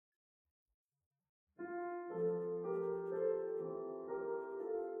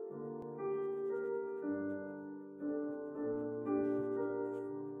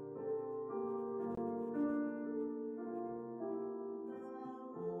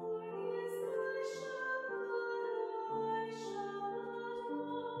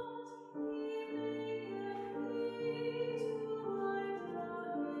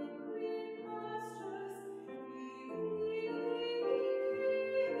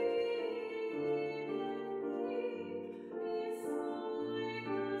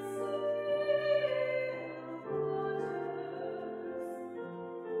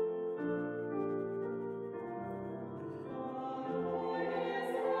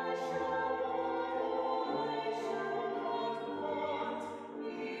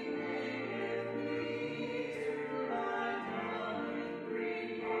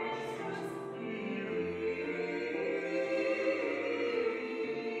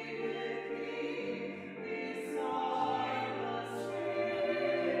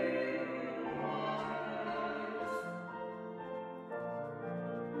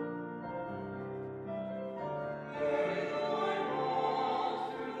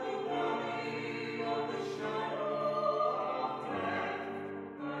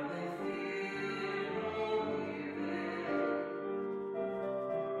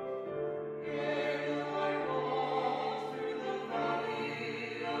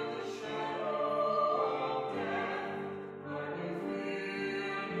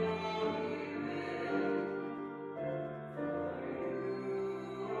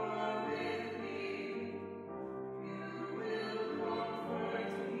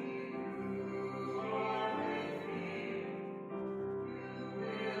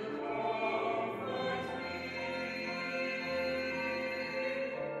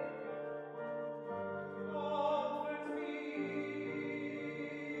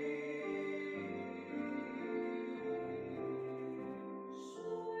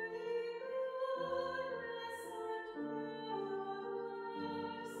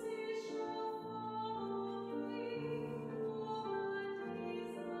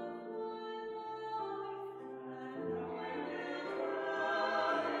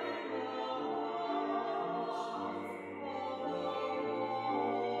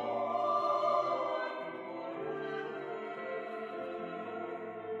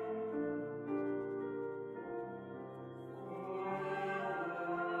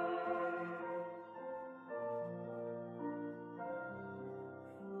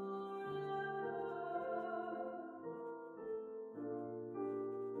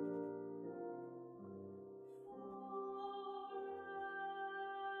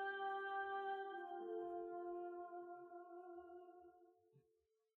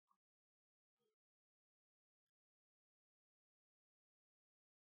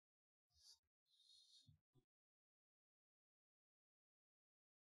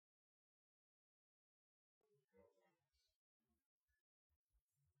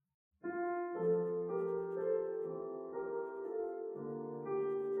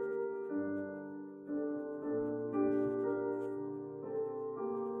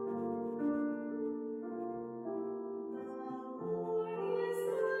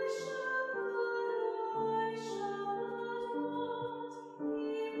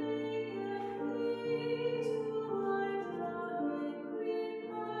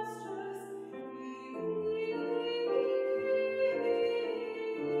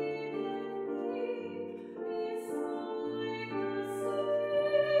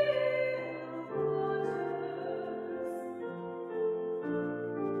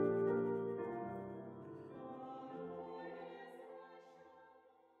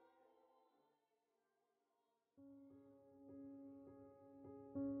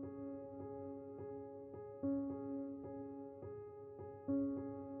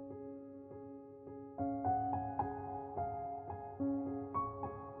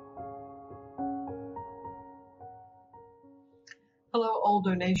Hello, Old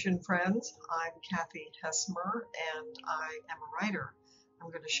Donation friends. I'm Kathy Hesmer, and I am a writer.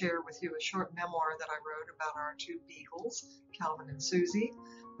 I'm going to share with you a short memoir that I wrote about our two beagles, Calvin and Susie.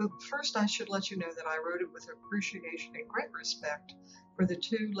 But first, I should let you know that I wrote it with appreciation and great respect for the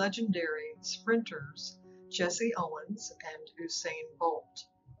two legendary sprinters, Jesse Owens and Usain Bolt.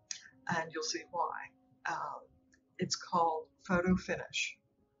 And you'll see why. It's called Photo Finish.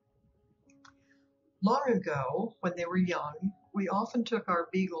 Long ago, when they were young, we often took our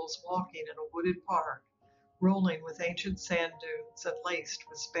beagles walking in a wooded park, rolling with ancient sand dunes and laced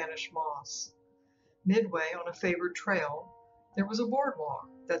with Spanish moss. Midway on a favored trail, there was a boardwalk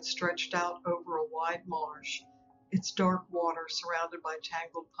that stretched out over a wide marsh, its dark water surrounded by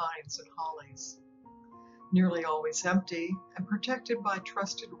tangled pines and hollies. Nearly always empty and protected by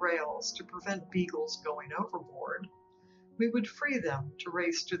trusted rails to prevent beagles going overboard, we would free them to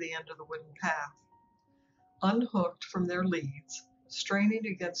race to the end of the wooden path. Unhooked from their leads, straining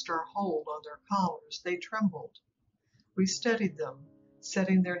against our hold on their collars, they trembled. We steadied them,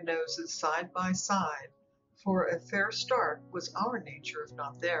 setting their noses side by side, for a fair start was our nature if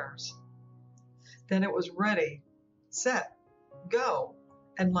not theirs. Then it was ready, set, go,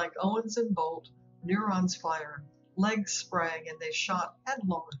 and like Owens and Bolt, neurons fired, legs sprang, and they shot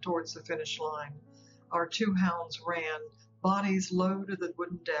headlong towards the finish line. Our two hounds ran, bodies low to the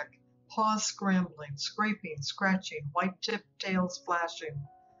wooden deck, paws scrambling, scraping, scratching, white-tipped tails flashing.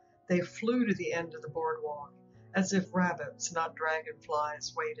 They flew to the end of the boardwalk, as if rabbits, not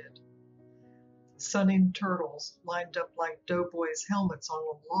dragonflies, waited. Sunning turtles, lined up like doughboys' helmets on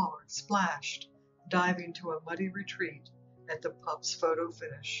a log, splashed, diving to a muddy retreat at the pup's photo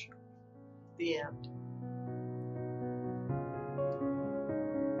finish. The end.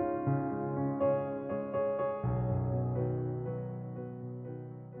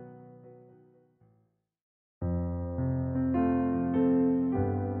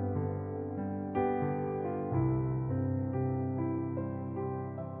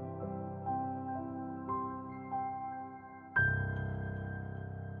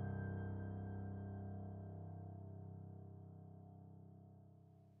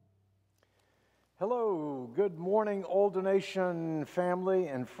 Hello, good morning, Old Donation family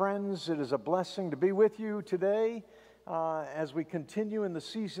and friends. It is a blessing to be with you today as we continue in the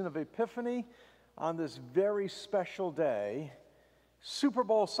season of Epiphany on this very special day, Super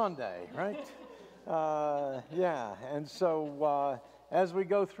Bowl Sunday, right? And so as we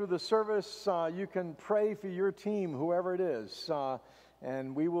go through the service, you can pray for your team, whoever it is,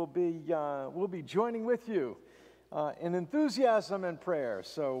 and we'll be joining with you in enthusiasm and prayer.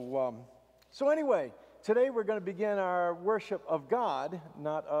 So anyway, today we're going to begin our worship of God,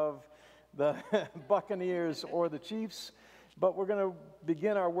 not of the Buccaneers or the Chiefs, but we're going to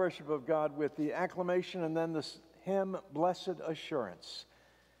begin our worship of God with the acclamation and then this hymn, Blessed Assurance.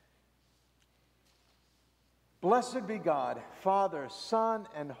 Blessed be God, Father, Son,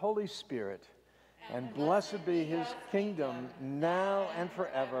 and Holy Spirit, and blessed be his kingdom now and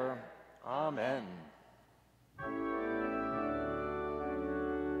forever. Amen.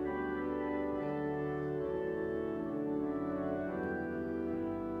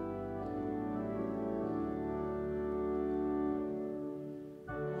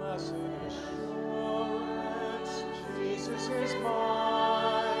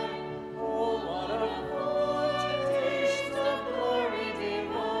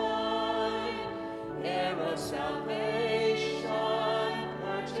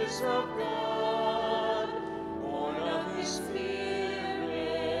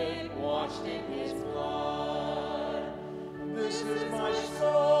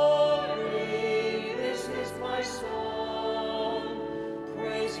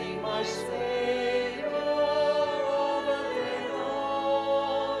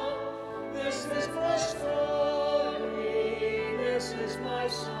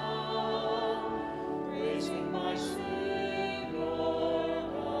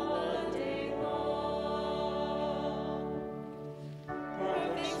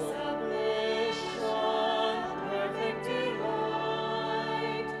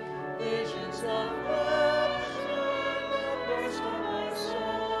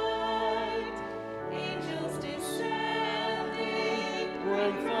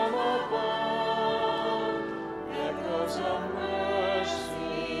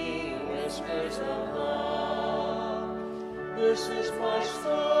 This is my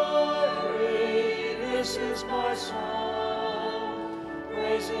story, this is my song,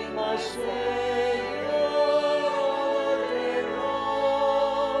 praising my Savior all the day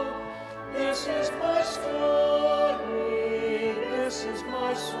long. This is my story, this is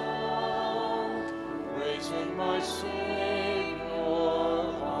my song, praising my Savior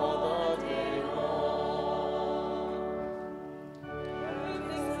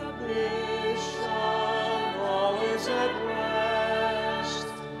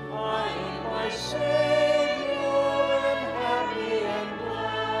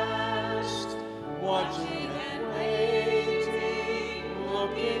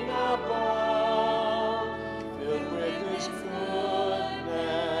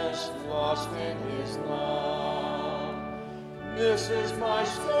is my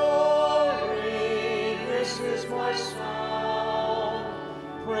story, this is my song,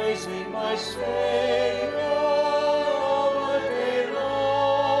 praising my Savior all the day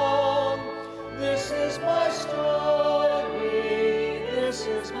long. This is my story, this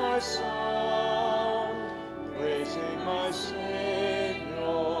is my song, praising my Savior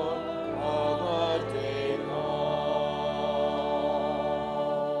all the day long.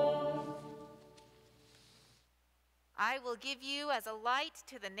 I will give you as a light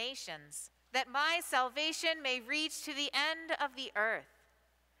to the nations, that my salvation may reach to the end of the earth.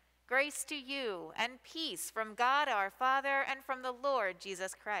 Grace to you and peace from God our Father and from the Lord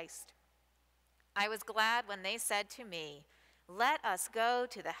Jesus Christ. I was glad when they said to me, "Let us go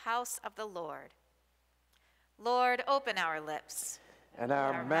to the house of the Lord." Lord, open our lips, and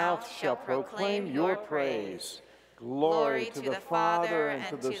our mouth shall proclaim your praise. Glory to the Father, and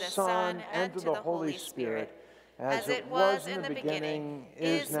to the Son, and to the Holy Spirit, as it was in the beginning,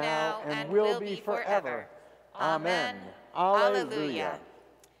 is now, and will be forever. Amen. Alleluia.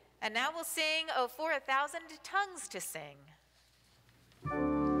 And now we'll sing, "Oh, for 1,000 tongues to sing."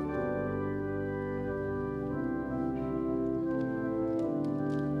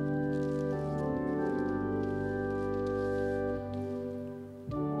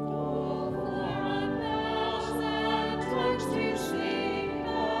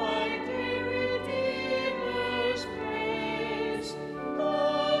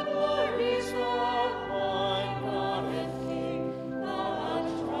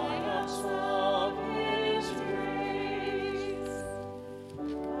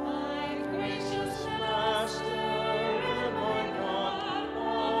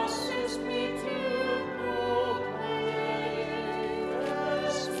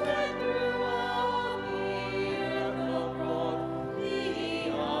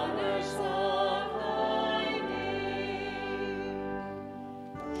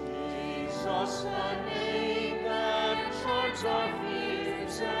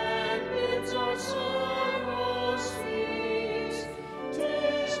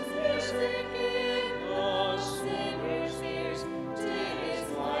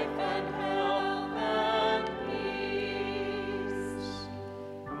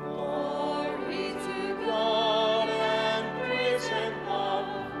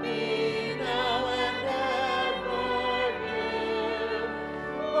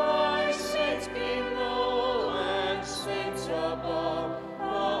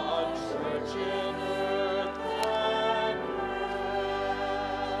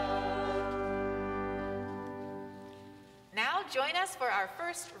 Join us for our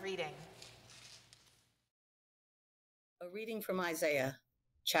first reading. A reading from Isaiah,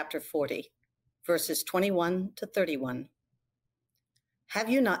 chapter 40, verses 21 to 31. Have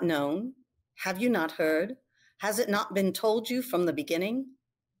you not known? Have you not heard? Has it not been told you from the beginning?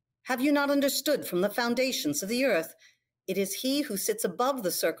 Have you not understood from the foundations of the earth? It is he who sits above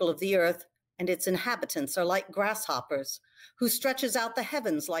the circle of the earth, and its inhabitants are like grasshoppers, who stretches out the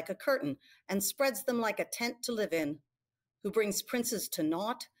heavens like a curtain and spreads them like a tent to live in, who brings princes to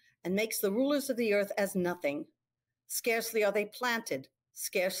naught and makes the rulers of the earth as nothing. Scarcely are they planted,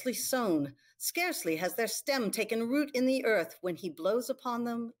 scarcely sown, scarcely has their stem taken root in the earth when he blows upon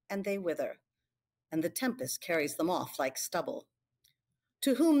them and they wither, and the tempest carries them off like stubble.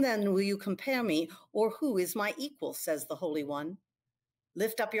 To whom then will you compare me, or who is my equal, says the Holy One?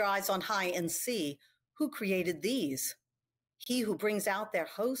 Lift up your eyes on high and see, who created these? He who brings out their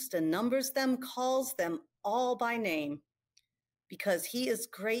host and numbers them, calls them all by name. Because he is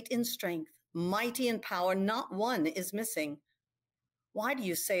great in strength, mighty in power, not one is missing. Why do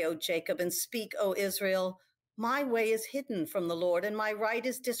you say, O Jacob, and speak, O Israel, my way is hidden from the Lord, and my right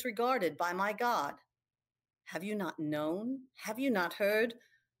is disregarded by my God? Have you not known? Have you not heard?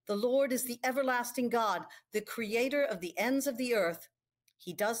 The Lord is the everlasting God, the creator of the ends of the earth.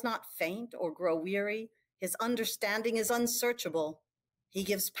 He does not faint or grow weary. His understanding is unsearchable. He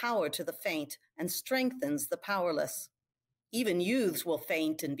gives power to the faint and strengthens the powerless. Even youths will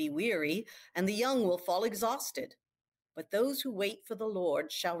faint and be weary, and the young will fall exhausted. But those who wait for the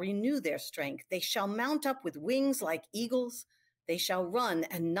Lord shall renew their strength. They shall mount up with wings like eagles. They shall run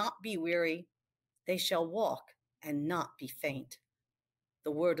and not be weary. They shall walk and not be faint.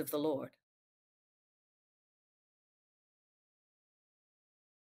 The word of the Lord.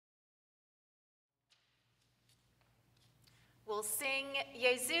 We'll sing,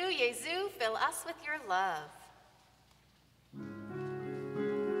 Yezu, Yezu, fill us with your love.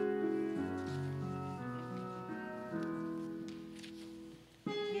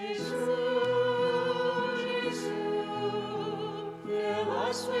 Fill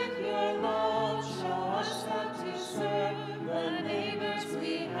us with your love, show us how to serve the name.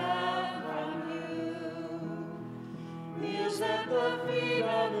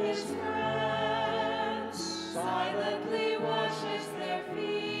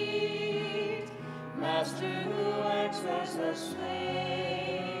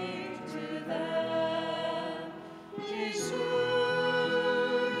 slave to them. Jesus,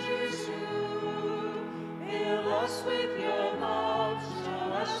 fill us with your love, show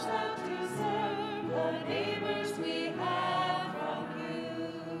us how to serve the neighbors we have from you.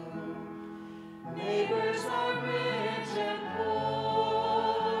 Neighbors are rich and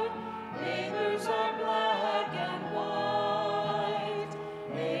poor, neighbors are black and white,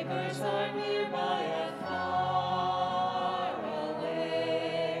 neighbors are nearby and far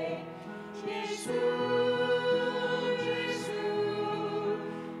away. Jesus,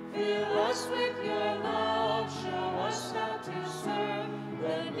 fill us with your love, show us how to serve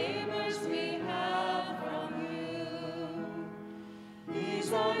the neighbors we have from you.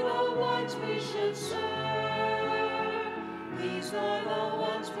 These are the ones we should serve, these are the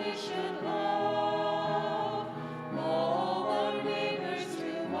ones we should love, all our neighbors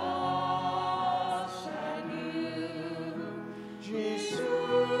to us and you. Jesus,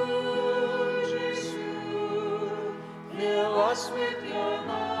 fill us with your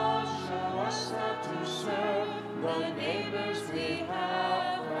love, show us how to serve the neighbors we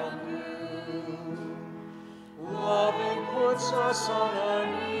have from you. Loving puts us on our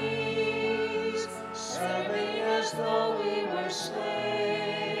knees, serving as though we were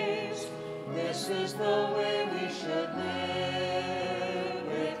slaves. This is the way we should live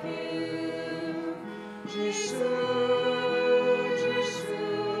with you. Jesus,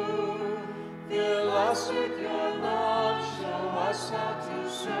 fill us with your love, show us how to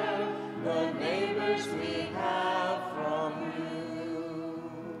serve the neighbors we have from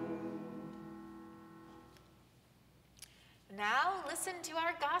you. Now listen to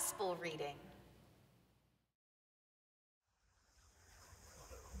our gospel reading.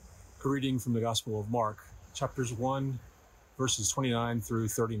 A reading from the Gospel of Mark, chapters 1, verses 29 through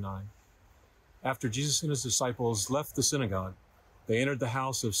 39. After Jesus and his disciples left the synagogue, they entered the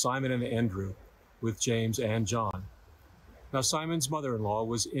house of Simon and Andrew with James and John. Now Simon's mother-in-law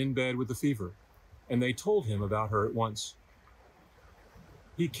was in bed with a fever, and they told him about her at once.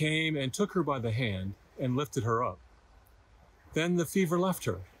 He came and took her by the hand and lifted her up. Then the fever left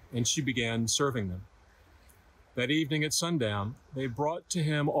her, and she began serving them. That evening at sundown, they brought to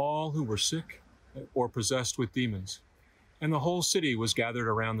him all who were sick or possessed with demons, and the whole city was gathered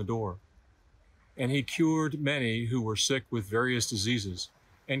around the door. And he cured many who were sick with various diseases,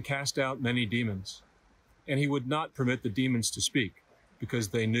 and cast out many demons. And he would not permit the demons to speak, because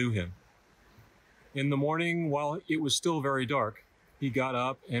they knew him. In the morning, while it was still very dark, he got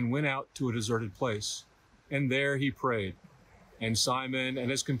up and went out to a deserted place, and there he prayed. And Simon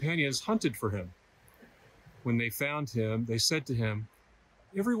and his companions hunted for him. When they found him, they said to him,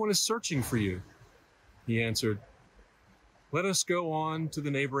 "Everyone is searching for you." He answered, "Let us go on to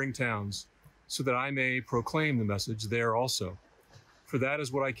the neighboring towns, so that I may proclaim the message there also, for that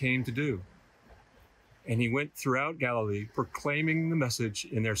is what I came to do." And he went throughout Galilee, proclaiming the message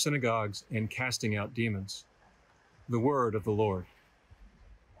in their synagogues and casting out demons. The word of the Lord.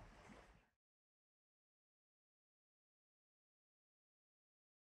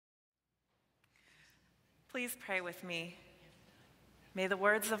 Please pray with me. May the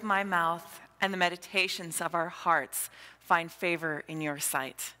words of my mouth and the meditations of our hearts find favor in your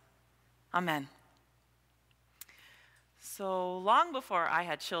sight. Amen. So long before I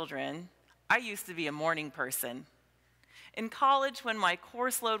had children, I used to be a morning person. In college, when my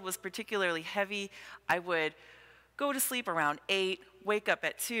course load was particularly heavy, I would go to sleep around 8, wake up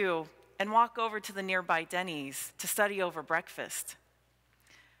at 2, and walk over to the nearby Denny's to study over breakfast.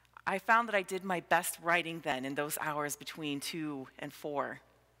 I found that I did my best writing then in those hours between 2 and 4.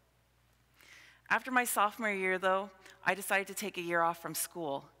 After my sophomore year, though, I decided to take a year off from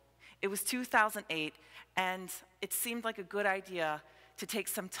school. It was 2008, and it seemed like a good idea to take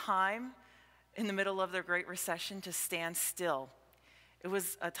some time in the middle of the Great Recession to stand still. It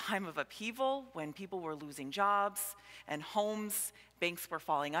was a time of upheaval when people were losing jobs and homes, banks were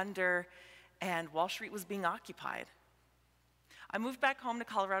falling under, and Wall Street was being occupied. I moved back home to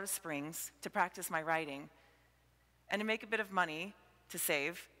Colorado Springs to practice my writing, and to make a bit of money to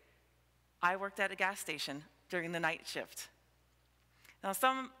save, I worked at a gas station during the night shift. Now,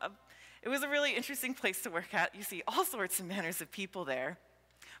 it was a really interesting place to work at. You see all sorts of manners of people there.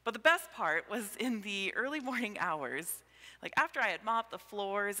 But the best part was in the early morning hours, like after I had mopped the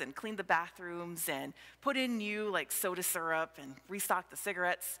floors and cleaned the bathrooms and put in new soda syrup and restocked the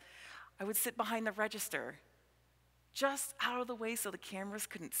cigarettes, I would sit behind the register, just out of the way so the cameras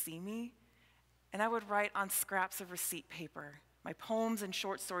couldn't see me, and I would write on scraps of receipt paper. My poems and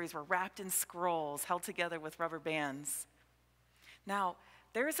short stories were wrapped in scrolls held together with rubber bands. Now,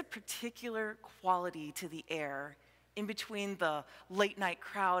 there is a particular quality to the air in between the late night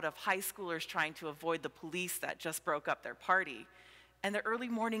crowd of high schoolers trying to avoid the police that just broke up their party, and the early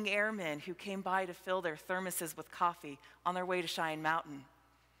morning airmen who came by to fill their thermoses with coffee on their way to Cheyenne Mountain.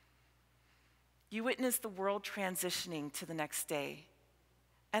 You witnessed the world transitioning to the next day.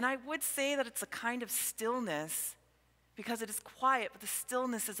 And I would say that it's a kind of stillness because it is quiet, but the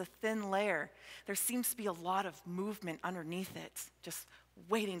stillness is a thin layer. There seems to be a lot of movement underneath it, just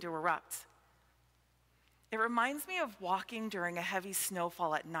waiting to erupt. It reminds me of walking during a heavy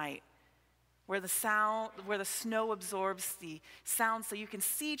snowfall at night, where the snow absorbs the sound so you can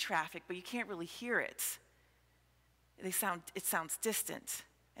see traffic, but you can't really hear it. It sounds distant,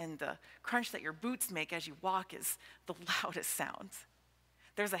 and the crunch that your boots make as you walk is the loudest sound.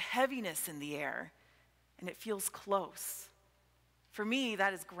 There's a heaviness in the air, and it feels close. For me,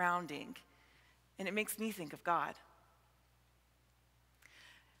 that is grounding, and it makes me think of God.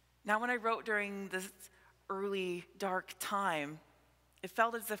 Now, when I wrote during this early, dark time, it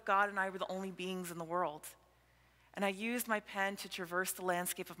felt as if God and I were the only beings in the world. And I used my pen to traverse the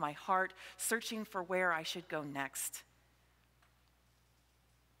landscape of my heart, searching for where I should go next.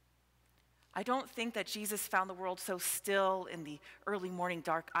 I don't think that Jesus found the world so still in the early morning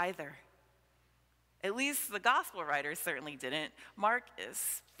dark either. At least the gospel writers certainly didn't. Mark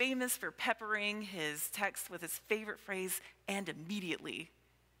is famous for peppering his text with his favorite phrase, "and immediately."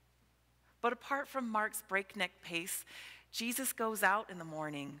 But apart from Mark's breakneck pace, Jesus goes out in the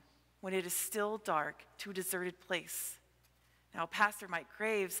morning when it is still dark to a deserted place. Now, Pastor Mike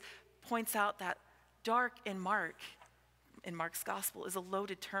Graves points out that dark in Mark's gospel, is a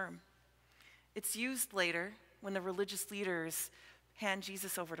loaded term. It's used later when the religious leaders hand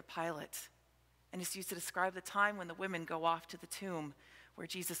Jesus over to Pilate, and it's used to describe the time when the women go off to the tomb where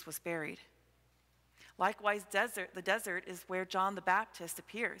Jesus was buried. Likewise, the desert is where John the Baptist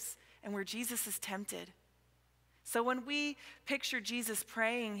appears and where Jesus is tempted. So when we picture Jesus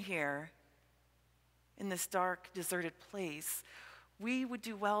praying here in this dark, deserted place, we would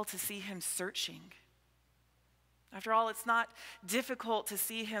do well to see him searching. After all, it's not difficult to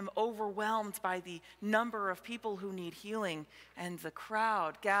see him overwhelmed by the number of people who need healing and the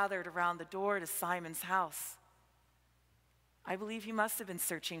crowd gathered around the door to Simon's house. I believe he must have been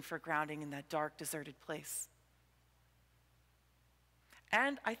searching for grounding in that dark, deserted place.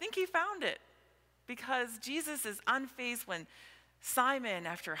 And I think he found it, because Jesus is unfazed when Simon,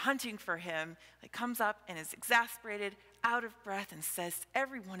 after hunting for him, comes up and is exasperated, out of breath, and says,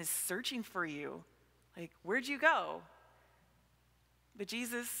 "Everyone is searching for you. Where'd you go?" But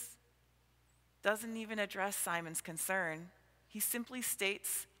Jesus doesn't even address Simon's concern. He simply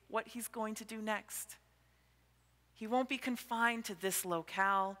states what he's going to do next. He won't be confined to this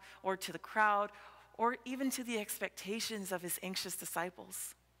locale or to the crowd or even to the expectations of his anxious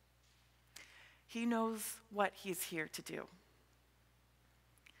disciples. He knows what he's here to do.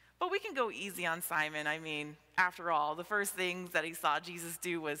 But we can go easy on Simon. I mean, after all, the first things that he saw Jesus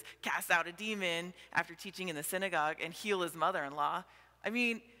do was cast out a demon after teaching in the synagogue and heal his mother-in-law. I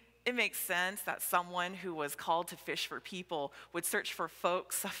mean, it makes sense that someone who was called to fish for people would search for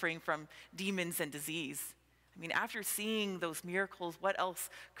folks suffering from demons and disease. I mean, after seeing those miracles, what else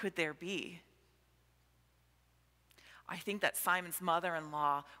could there be? I think that Simon's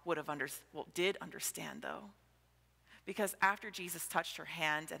mother-in-law did understand, though. Because after Jesus touched her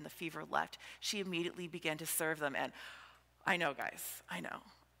hand and the fever left, she immediately began to serve them. And I know, guys, I know.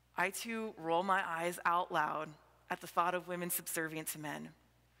 I too roll my eyes out loud at the thought of women subservient to men.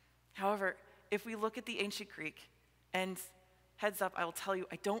 However, if we look at the ancient Greek, and heads up, I will tell you,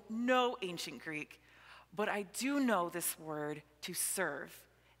 I don't know ancient Greek, but I do know this word to serve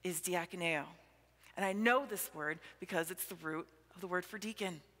is diakoneo. And I know this word because it's the root of the word for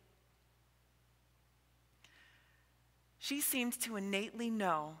deacon. She seemed to innately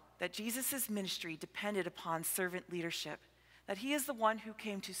know that Jesus' ministry depended upon servant leadership, that he is the one who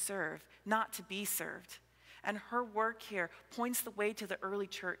came to serve, not to be served. And her work here points the way to the early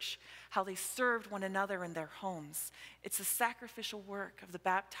church, how they served one another in their homes. It's a sacrificial work of the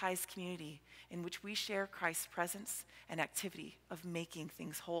baptized community in which we share Christ's presence and activity of making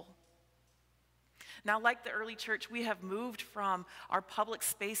things whole. Now, like the early church, we have moved from our public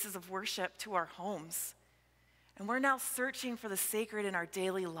spaces of worship to our homes. And we're now searching for the sacred in our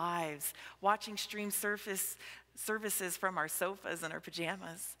daily lives, watching stream services from our sofas and our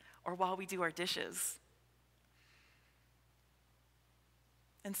pajamas, or while we do our dishes.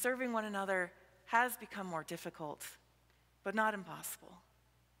 And serving one another has become more difficult, but not impossible.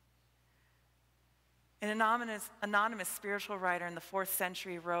 An anonymous spiritual writer in the 4th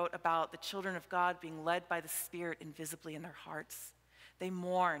century wrote about the children of God being led by the Spirit invisibly in their hearts. They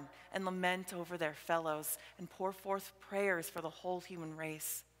mourn and lament over their fellows and pour forth prayers for the whole human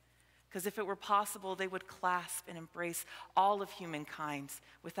race. Because if it were possible, they would clasp and embrace all of humankind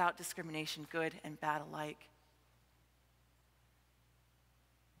without discrimination, good and bad alike.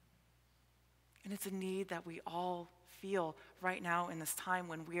 And it's a need that we all feel right now in this time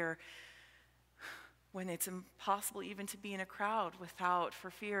when it's impossible even to be in a crowd for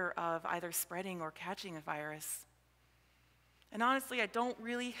fear of either spreading or catching a virus. And honestly, I don't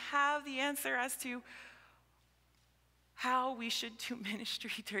really have the answer as to how we should do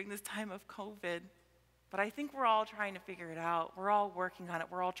ministry during this time of COVID. But I think we're all trying to figure it out. We're all working on it.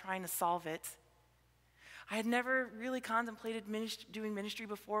 We're all trying to solve it. I had never really contemplated doing ministry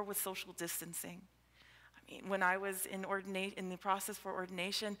before with social distancing. I mean, when I was in the process for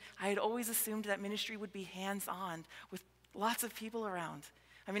ordination, I had always assumed that ministry would be hands-on with lots of people around.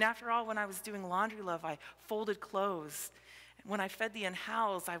 I mean, after all, when I was doing Laundry Love, I folded clothes. When I fed the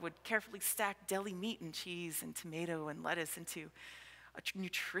unhoused, I would carefully stack deli meat and cheese and tomato and lettuce into a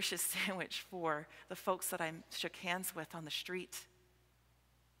nutritious sandwich for the folks that I shook hands with on the street.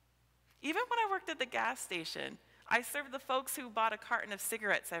 Even when I worked at the gas station, I served the folks who bought a carton of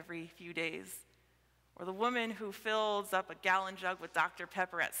cigarettes every few days, or the woman who fills up a gallon jug with Dr.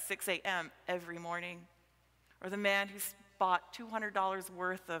 Pepper at 6 a.m. every morning, or the man who bought $200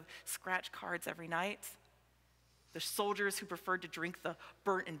 worth of scratch cards every night, the soldiers who preferred to drink the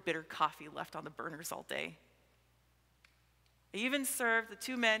burnt and bitter coffee left on the burners all day. I even served the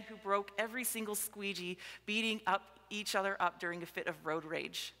two men who broke every single squeegee, beating each other up during a fit of road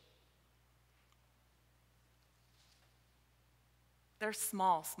rage. They're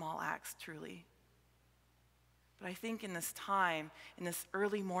small acts, truly. But I think in this time, in this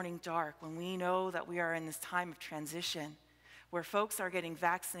early morning dark, when we know that we are in this time of transition, where folks are getting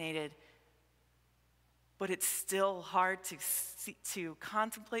vaccinated, but it's still hard to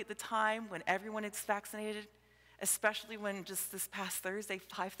contemplate the time when everyone is vaccinated, especially when just this past Thursday,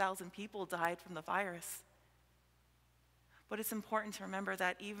 5,000 people died from the virus. But it's important to remember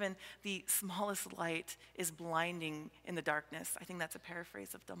that even the smallest light is blinding in the darkness. I think that's a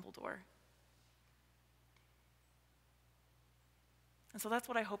paraphrase of Dumbledore. And so that's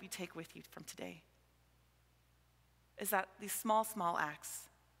what I hope you take with you from today, is that these small acts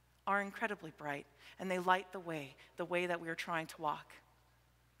are incredibly bright, and they light the way that we are trying to walk.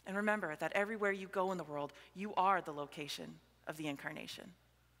 And remember that everywhere you go in the world, you are the location of the incarnation.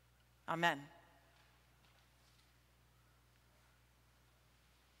 Amen.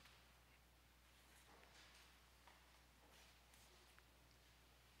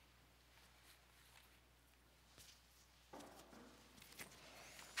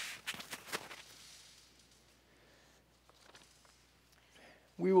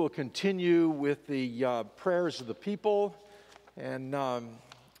 We will continue with the prayers of the people, and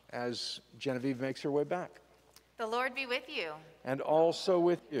as Genevieve makes her way back. The Lord be with you. And also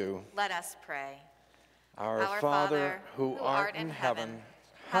with you. Let us pray. Our Father, who art in heaven,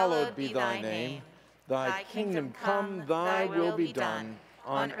 hallowed be thy name. Thy kingdom come, thy will be done,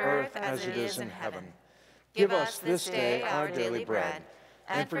 on earth as it is in heaven. Give us this day our daily bread,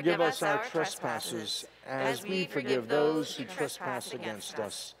 and forgive us our trespasses, as we forgive those who trespass against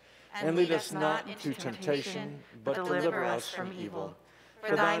us. And lead us not into temptation, but deliver us from evil.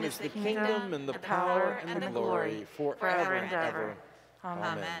 For thine is the kingdom, and the power, and the glory, forever and ever.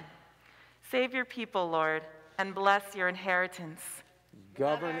 Amen. Save your people, Lord, and bless your inheritance.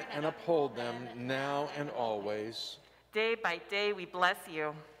 Govern and uphold them now and always. Day by day we bless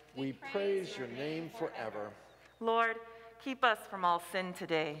you. We praise your name forever. Lord, keep us from all sin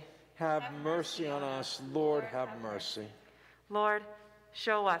today. Have mercy on us, Lord, have mercy. Lord,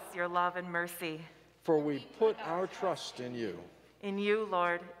 show us your love and mercy. For we put our trust in you. In you,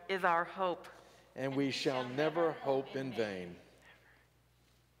 Lord, is our hope. And we shall never hope in vain.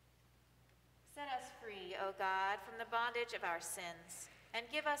 Set us free, O God, from the bondage of our sins, and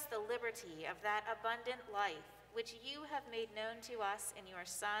give us the liberty of that abundant life which you have made known to us in your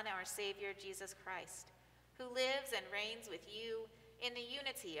Son, our Savior, Jesus Christ, who lives and reigns with you in the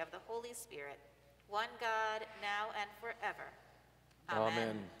unity of the Holy Spirit, one God, now and forever.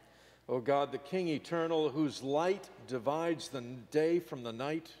 Amen. O God, the King eternal, whose light divides the day from the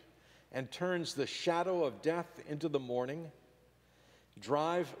night and turns the shadow of death into the morning,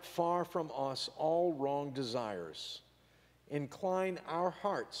 drive far from us all wrong desires. Incline our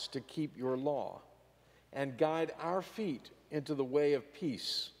hearts to keep your law, and guide our feet into the way of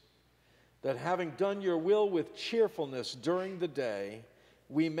peace, that having done your will with cheerfulness during the day,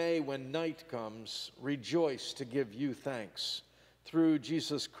 we may, when night comes, rejoice to give you thanks. Through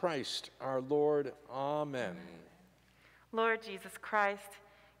Jesus Christ our Lord. Amen. Lord Jesus Christ,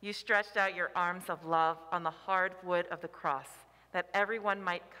 you stretched out your arms of love on the hard wood of the cross, that everyone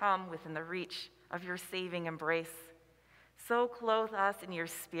might come within the reach of your saving embrace. So clothe us in your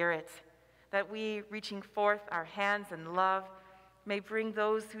Spirit, that we, reaching forth our hands in love, may bring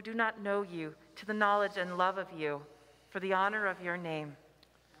those who do not know you to the knowledge and love of you, for the honor of your name.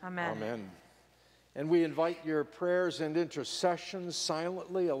 Amen. Amen. And we invite your prayers and intercessions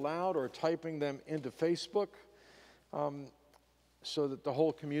silently, aloud, or typing them into Facebook, so that the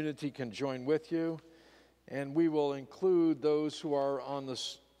whole community can join with you. And we will include those who are on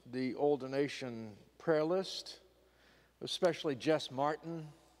the Old Nation prayer list, especially Jess Martin,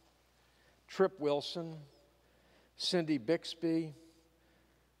 Trip Wilson, Cindy Bixby,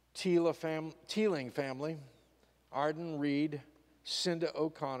 Teeling family, Arden Reed, Cinda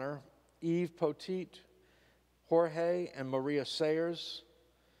O'Connor, Eve Poteet, Jorge and Maria Sayers,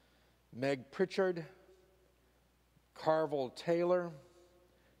 Meg Pritchard, Carvel Taylor,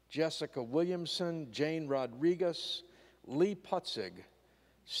 Jessica Williamson, Jane Rodriguez, Lee Putzig,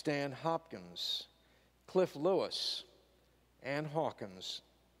 Stan Hopkins, Cliff Lewis, Ann Hawkins,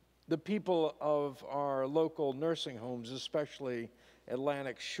 the people of our local nursing homes, especially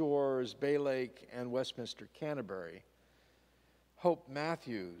Atlantic Shores, Bay Lake, and Westminster Canterbury, Hope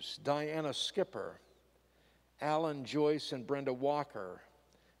Matthews, Diana Skipper, Alan Joyce and Brenda Walker,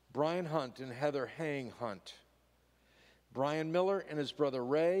 Brian Hunt and Heather Hang Hunt, Brian Miller and his brother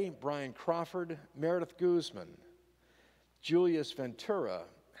Ray, Brian Crawford, Meredith Guzman, Julius Ventura,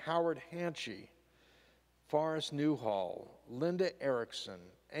 Howard Hanchy, Forrest Newhall, Linda Erickson,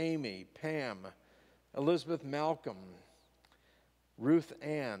 Amy, Pam, Elizabeth Malcolm, Ruth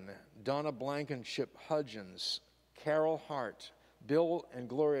Ann, Donna Blankenship Hudgens, Carol Hart, Bill and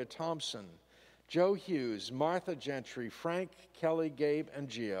Gloria Thompson, Joe Hughes, Martha Gentry, Frank, Kelly, Gabe, and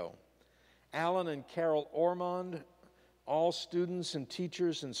Gio, Alan and Carol Ormond, all students and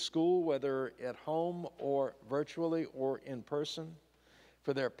teachers in school, whether at home or virtually or in person,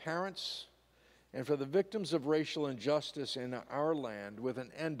 for their parents, and for the victims of racial injustice in our land with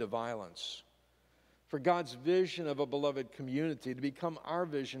an end to violence, for God's vision of a beloved community to become our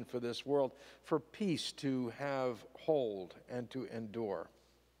vision for this world, for peace to have hold and to endure,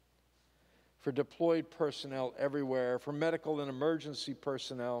 for deployed personnel everywhere, for medical and emergency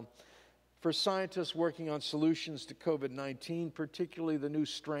personnel, for scientists working on solutions to COVID-19, particularly the new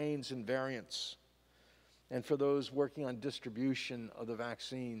strains and variants, and for those working on distribution of the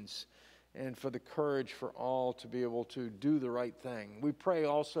vaccines, and for the courage for all to be able to do the right thing. We pray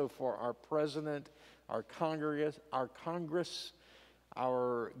also for our president, our Congress,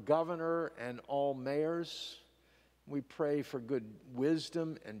 our governor, and all mayors. We pray for good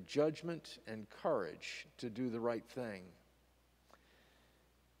wisdom and judgment and courage to do the right thing.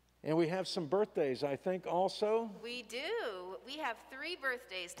 And we have some birthdays, I think, also. We do. We have 3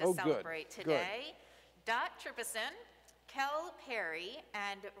 birthdays to Oh, celebrate good, today. Dot Trippison, Kel Perry,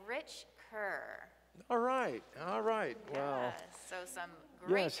 and Rich Kerr. All right. Well, Yes, so some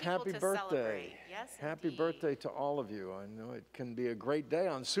great yes, people happy to birthday. celebrate. Yes, Happy indeed. birthday to all of you. I know it can be a great day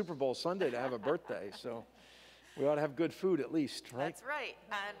on Super Bowl Sunday to have a birthday, so we ought to have good food at least, right? That's right.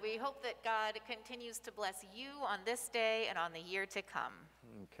 And we hope that God continues to bless you on this day and on the year to come.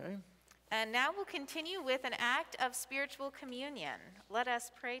 Okay. And now we'll continue with an act of spiritual communion. Let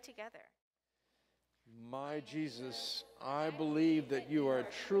us pray together. My Jesus, I believe that you are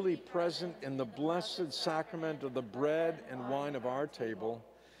truly present in the blessed sacrament of the bread and wine of our table.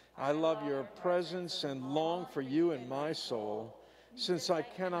 I love your presence and long for you in my soul. Since I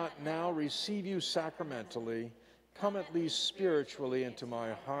cannot now receive you sacramentally, come at least spiritually into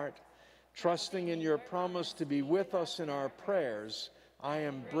my heart. Trusting in your promise to be with us in our prayers, I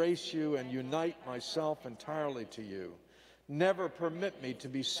embrace you and unite myself entirely to you. Never permit me to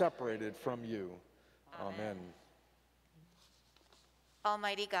be separated from you. Amen.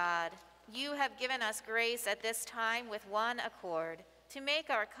 Almighty God, you have given us grace at this time with one accord to make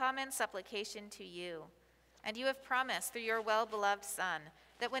our common supplication to you. And you have promised through your well-beloved Son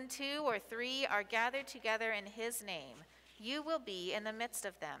that when 2 or 3 are gathered together in his name, you will be in the midst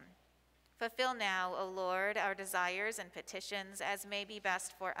of them. Fulfill now, O Lord, our desires and petitions as may be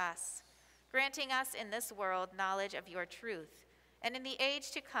best for us, granting us in this world knowledge of your truth, and in the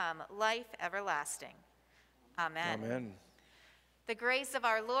age to come, life everlasting. Amen. Amen. The grace of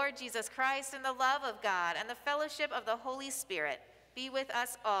our Lord Jesus Christ and the love of God and the fellowship of the Holy Spirit be with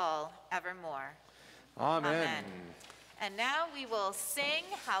us all evermore. Amen. And now we will sing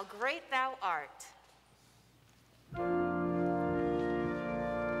How Great Thou Art.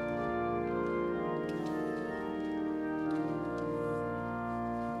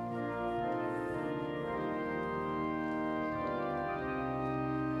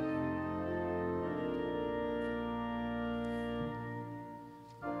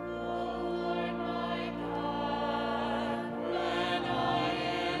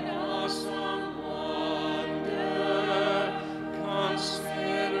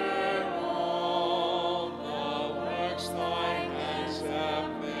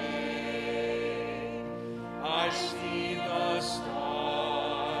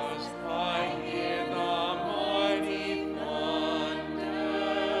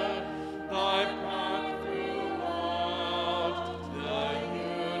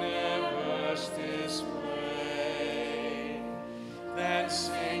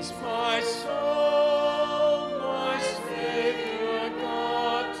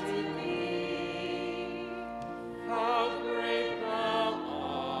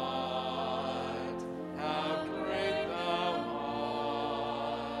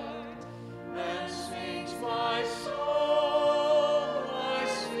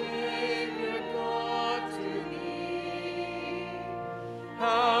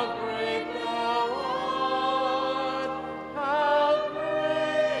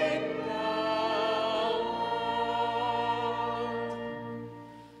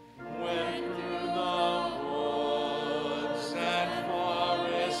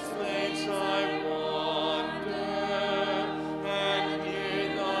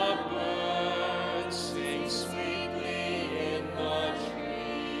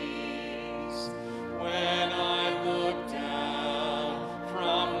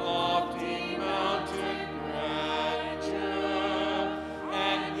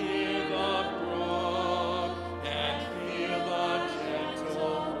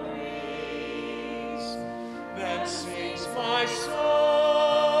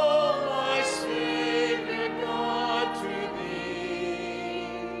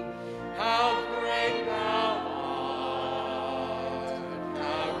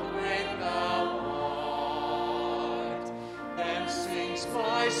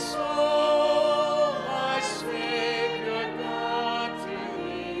 soul, my Savior God, to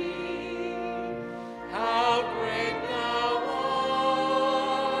thee. How great thou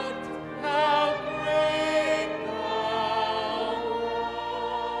art, how great thou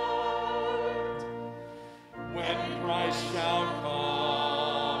art. When Christ shall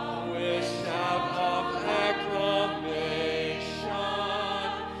come with shout of acclamation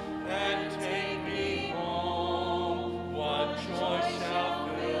and take me home, what joy shall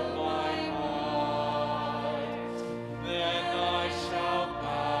fill my heart? Then I shall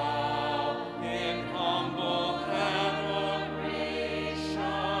bow in humble adoration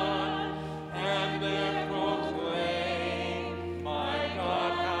and there proclaim, my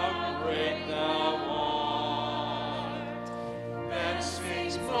God, how great thou art. Then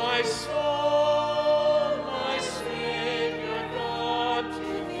sings my soul, my Savior God,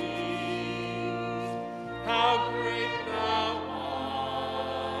 to thee. How great thou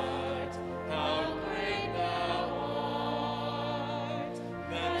art, how great thou art.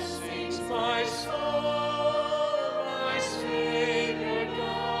 Then sings my soul, my Savior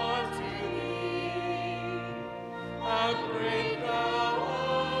God, to thee. How great thou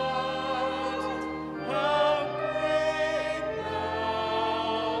art, how great thou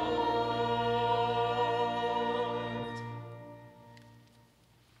art.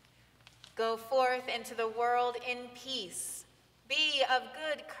 Go forth into the world in peace. Be of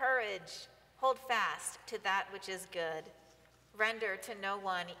good courage. Hold fast to that which is good. Render to no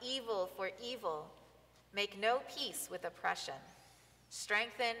one evil for evil. Make no peace with oppression.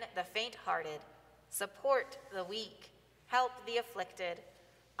 Strengthen the faint-hearted. Support the weak. Help the afflicted.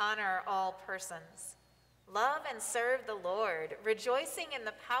 Honor all persons. Love and serve the Lord, rejoicing in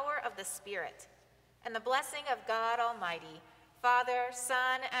the power of the Spirit. And the blessing of God Almighty, Father,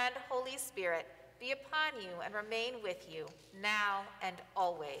 Son, and Holy Spirit, be upon you and remain with you, now and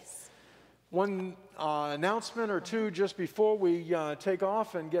always. One announcement or two just before we take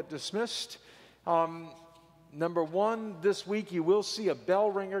off and get dismissed. Number one, this week you will see a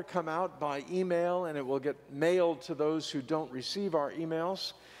bell ringer come out by email, and it will get mailed to those who don't receive our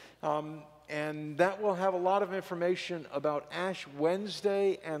emails. And that will have a lot of information about Ash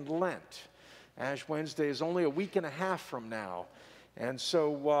Wednesday and Lent. Ash Wednesday is only a week and a half from now. And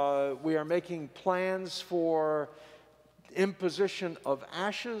so we are making plans for imposition of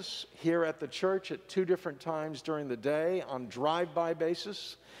ashes here at the church at 2 different times during the day on drive-by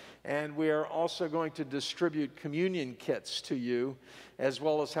basis. And we are also going to distribute communion kits to you, as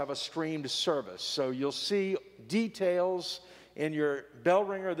well as have a streamed service. So you'll see details in your bell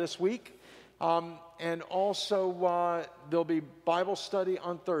ringer this week. And also there'll be Bible study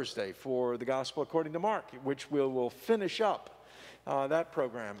on Thursday for the Gospel According to Mark, which we'll finish up that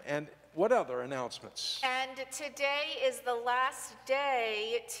program. And what other announcements? And today is the last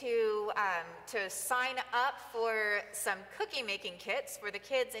day to sign up for some cookie making kits for the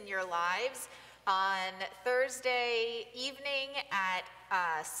kids in your lives. On Thursday evening at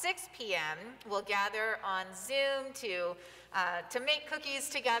 6 p.m., we'll gather on Zoom to make cookies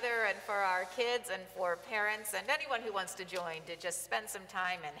together, and for our kids and for parents and anyone who wants to join to just spend some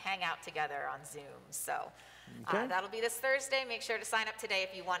time and hang out together on Zoom. So that'll be this Thursday. Make sure to sign up today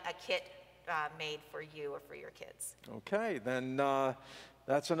if you want a kit made for you or for your kids. Okay, then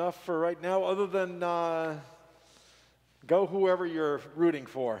that's enough for right now, other than go whoever you're rooting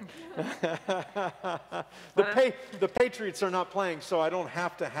for. The Patriots are not playing, so I don't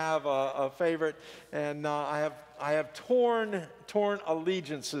have to have a favorite. And I have torn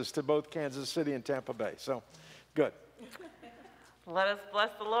allegiances to both Kansas City and Tampa Bay. So, good. Let us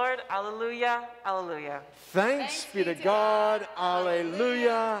bless the Lord. Alleluia, alleluia. Thanks be to God.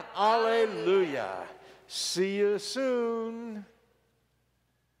 Alleluia, alleluia. See you soon.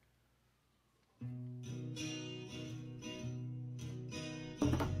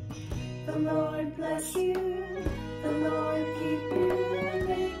 The Lord bless you, the Lord keep you, and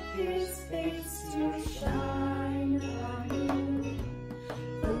make his face to shine upon you.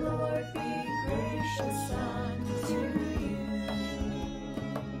 The Lord be gracious unto you.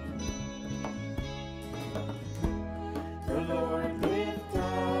 The Lord lift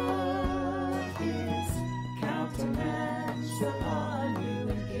up his countenance upon you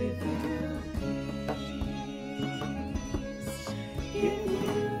and give you peace. Give you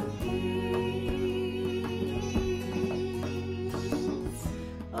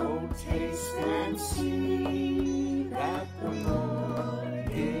taste and see that the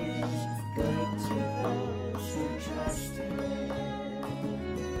Lord is good to those who trust him.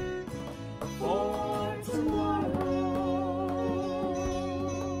 For tomorrow,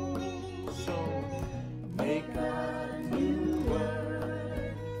 so make a new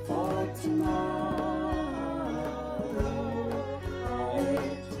word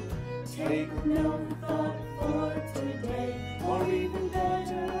take no thought for today, or even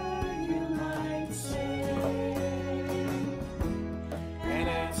better, you might say. And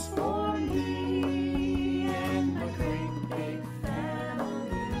as for me and my great big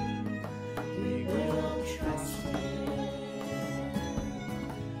family, we will trust Him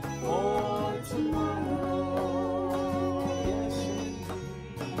for tomorrow. Yes,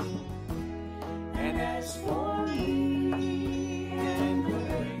 indeed. And as for